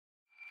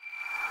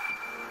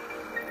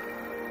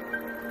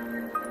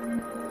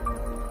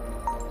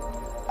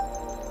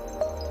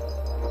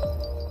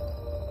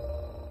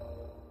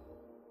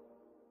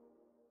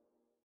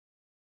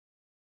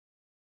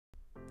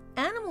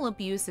Animal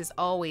abuse is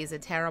always a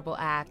terrible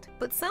act,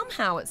 but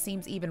somehow it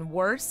seems even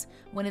worse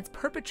when it's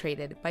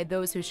perpetrated by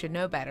those who should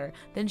know better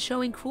than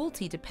showing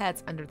cruelty to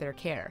pets under their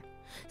care.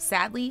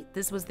 Sadly,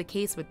 this was the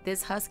case with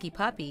this husky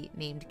puppy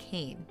named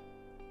Kane.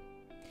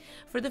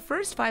 For the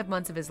first 5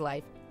 months of his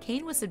life,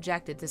 Kane was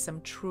subjected to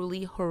some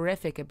truly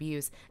horrific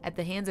abuse at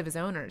the hands of his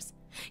owners.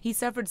 He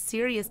suffered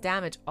serious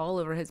damage all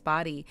over his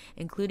body,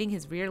 including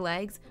his rear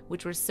legs,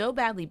 which were so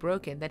badly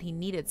broken that he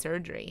needed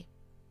surgery.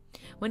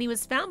 When he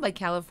was found by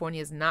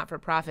California's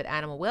not-for-profit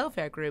animal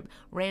welfare group,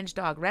 Ranch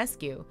Dog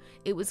Rescue,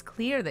 it was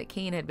clear that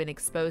Kane had been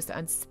exposed to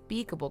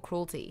unspeakable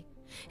cruelty.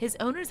 His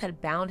owners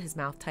had bound his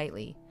mouth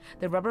tightly.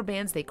 The rubber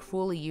bands they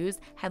cruelly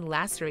used had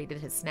lacerated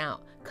his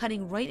snout,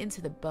 cutting right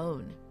into the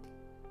bone.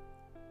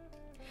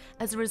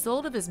 As a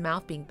result of his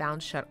mouth being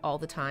bound shut all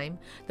the time,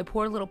 the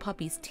poor little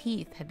puppy's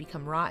teeth had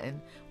become rotten,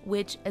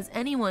 which, as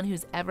anyone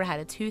who's ever had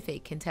a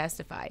toothache can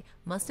testify,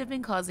 must have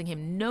been causing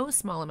him no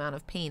small amount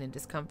of pain and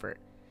discomfort.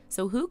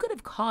 So who could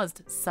have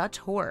caused such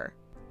horror?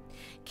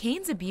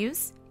 Kane's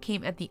abuse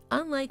came at the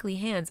unlikely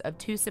hands of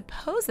two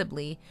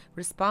supposedly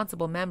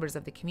responsible members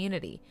of the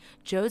community,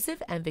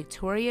 Joseph and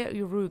Victoria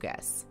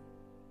Urugues.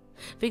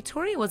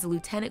 Victoria was a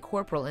lieutenant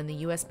corporal in the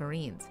U.S.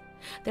 Marines.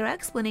 Their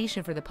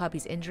explanation for the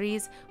puppy's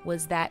injuries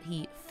was that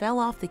he fell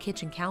off the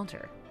kitchen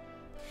counter.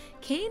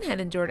 Kane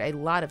had endured a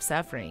lot of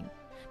suffering,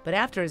 but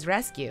after his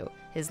rescue,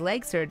 his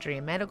leg surgery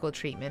and medical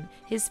treatment,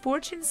 his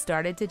fortune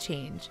started to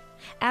change.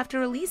 After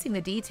releasing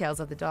the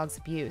details of the dog's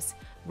abuse,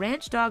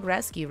 Ranch Dog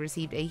Rescue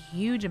received a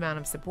huge amount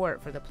of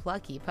support for the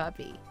plucky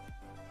puppy.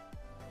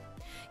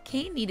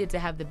 Kane needed to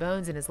have the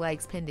bones in his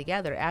legs pinned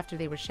together after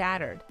they were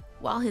shattered.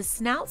 While his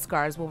snout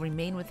scars will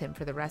remain with him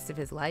for the rest of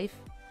his life,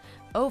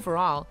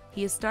 overall,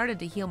 he has started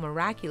to heal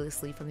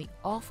miraculously from the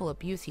awful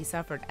abuse he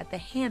suffered at the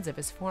hands of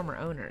his former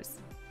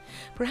owners.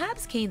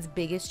 Perhaps Kane's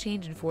biggest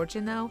change in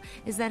fortune, though,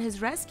 is that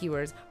his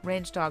rescuers,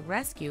 Ranch Dog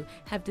Rescue,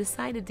 have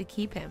decided to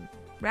keep him,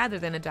 rather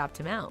than adopt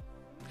him out.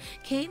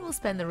 Kane will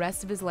spend the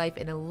rest of his life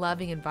in a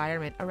loving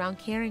environment around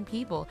caring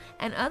people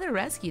and other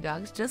rescue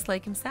dogs just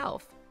like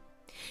himself.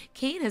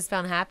 Kane has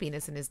found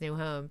happiness in his new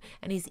home,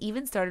 and he's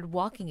even started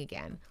walking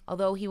again,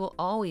 although he will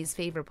always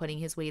favor putting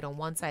his weight on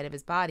one side of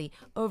his body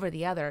over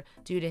the other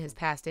due to his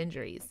past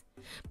injuries.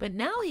 But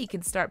now he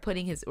can start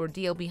putting his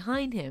ordeal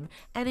behind him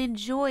and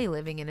enjoy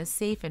living in a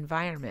safe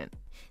environment.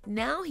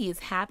 Now he is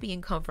happy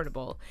and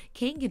comfortable.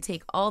 Kane can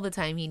take all the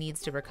time he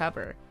needs to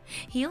recover.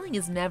 Healing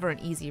is never an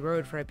easy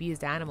road for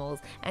abused animals,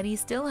 and he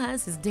still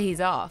has his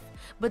days off.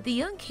 But the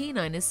young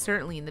canine is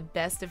certainly in the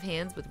best of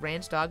hands with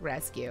Ranch Dog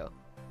Rescue.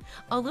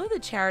 Although the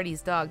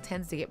charity's dog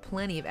tends to get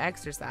plenty of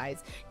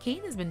exercise,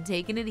 Kane has been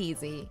taking it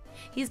easy.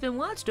 He's been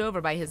watched over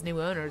by his new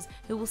owners,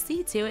 who will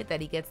see to it that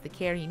he gets the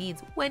care he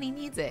needs when he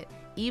needs it,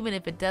 even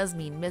if it does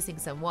mean missing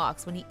some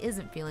walks when he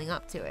isn't feeling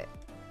up to it.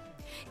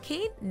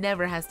 Kane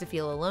never has to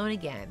feel alone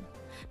again.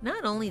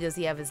 Not only does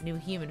he have his new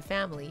human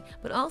family,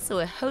 but also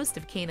a host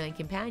of canine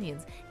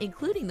companions,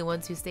 including the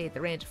ones who stay at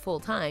the ranch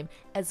full-time,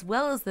 as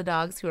well as the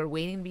dogs who are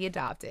waiting to be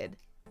adopted.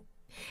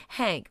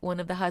 Hank, one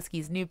of the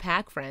Husky's new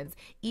pack friends,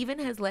 even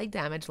has leg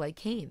damage like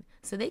Kane,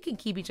 so they can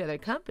keep each other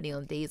company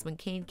on days when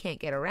Kane can't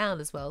get around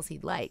as well as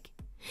he'd like.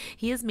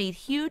 He has made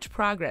huge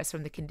progress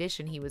from the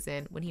condition he was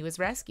in when he was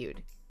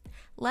rescued.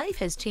 Life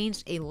has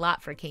changed a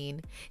lot for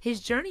Kane. His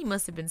journey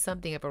must have been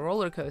something of a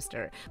roller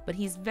coaster, but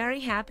he's very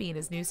happy in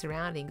his new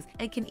surroundings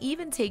and can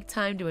even take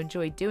time to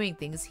enjoy doing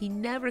things he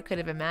never could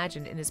have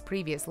imagined in his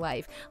previous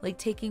life, like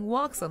taking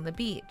walks on the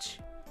beach.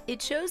 It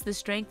shows the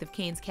strength of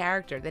Kane's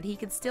character that he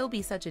can still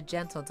be such a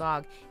gentle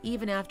dog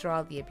even after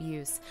all the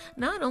abuse.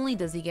 Not only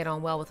does he get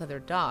on well with other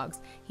dogs,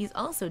 he's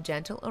also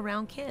gentle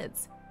around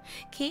kids.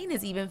 Kane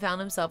has even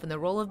found himself in the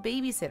role of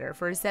babysitter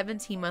for a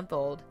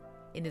 17-month-old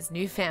in his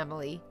new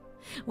family.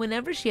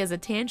 Whenever she has a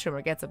tantrum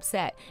or gets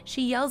upset,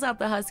 she yells out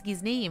the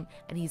Husky's name,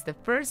 and he's the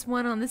first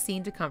one on the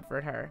scene to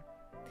comfort her.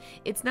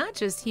 It's not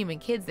just human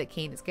kids that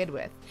Kane is good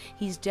with.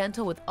 He's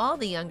gentle with all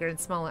the younger and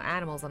smaller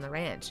animals on the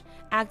ranch,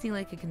 acting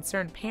like a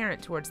concerned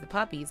parent towards the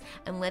puppies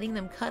and letting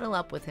them cuddle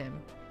up with him.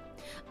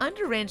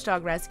 Under Ranch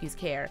Dog Rescue's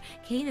care,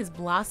 Kane has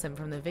blossomed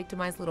from the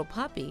victimized little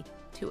puppy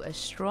to a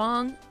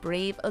strong,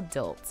 brave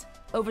adult.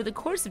 Over the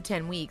course of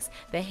 10 weeks,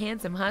 the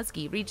handsome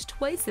husky reached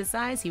twice the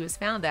size he was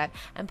found at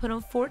and put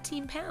on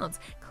 14 pounds,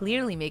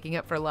 clearly making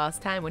up for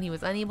lost time when he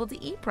was unable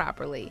to eat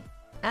properly.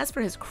 As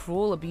for his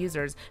cruel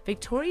abusers,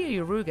 Victoria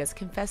Urugues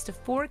confessed to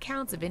 4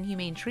 counts of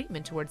inhumane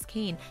treatment towards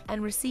Kane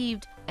and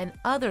received an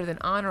other than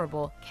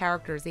honorable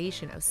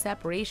characterization of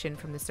separation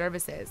from the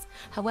services.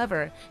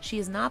 However, she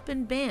has not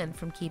been banned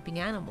from keeping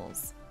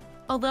animals.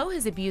 Although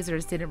his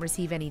abusers didn't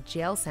receive any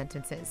jail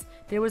sentences,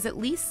 there was at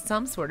least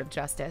some sort of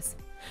justice.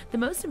 The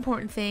most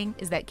important thing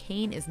is that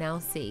Kane is now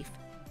safe,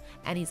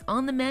 and he's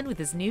on the mend with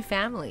his new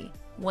family,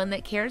 one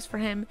that cares for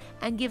him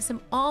and gives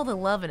him all the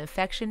love and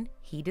affection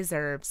he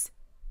deserves.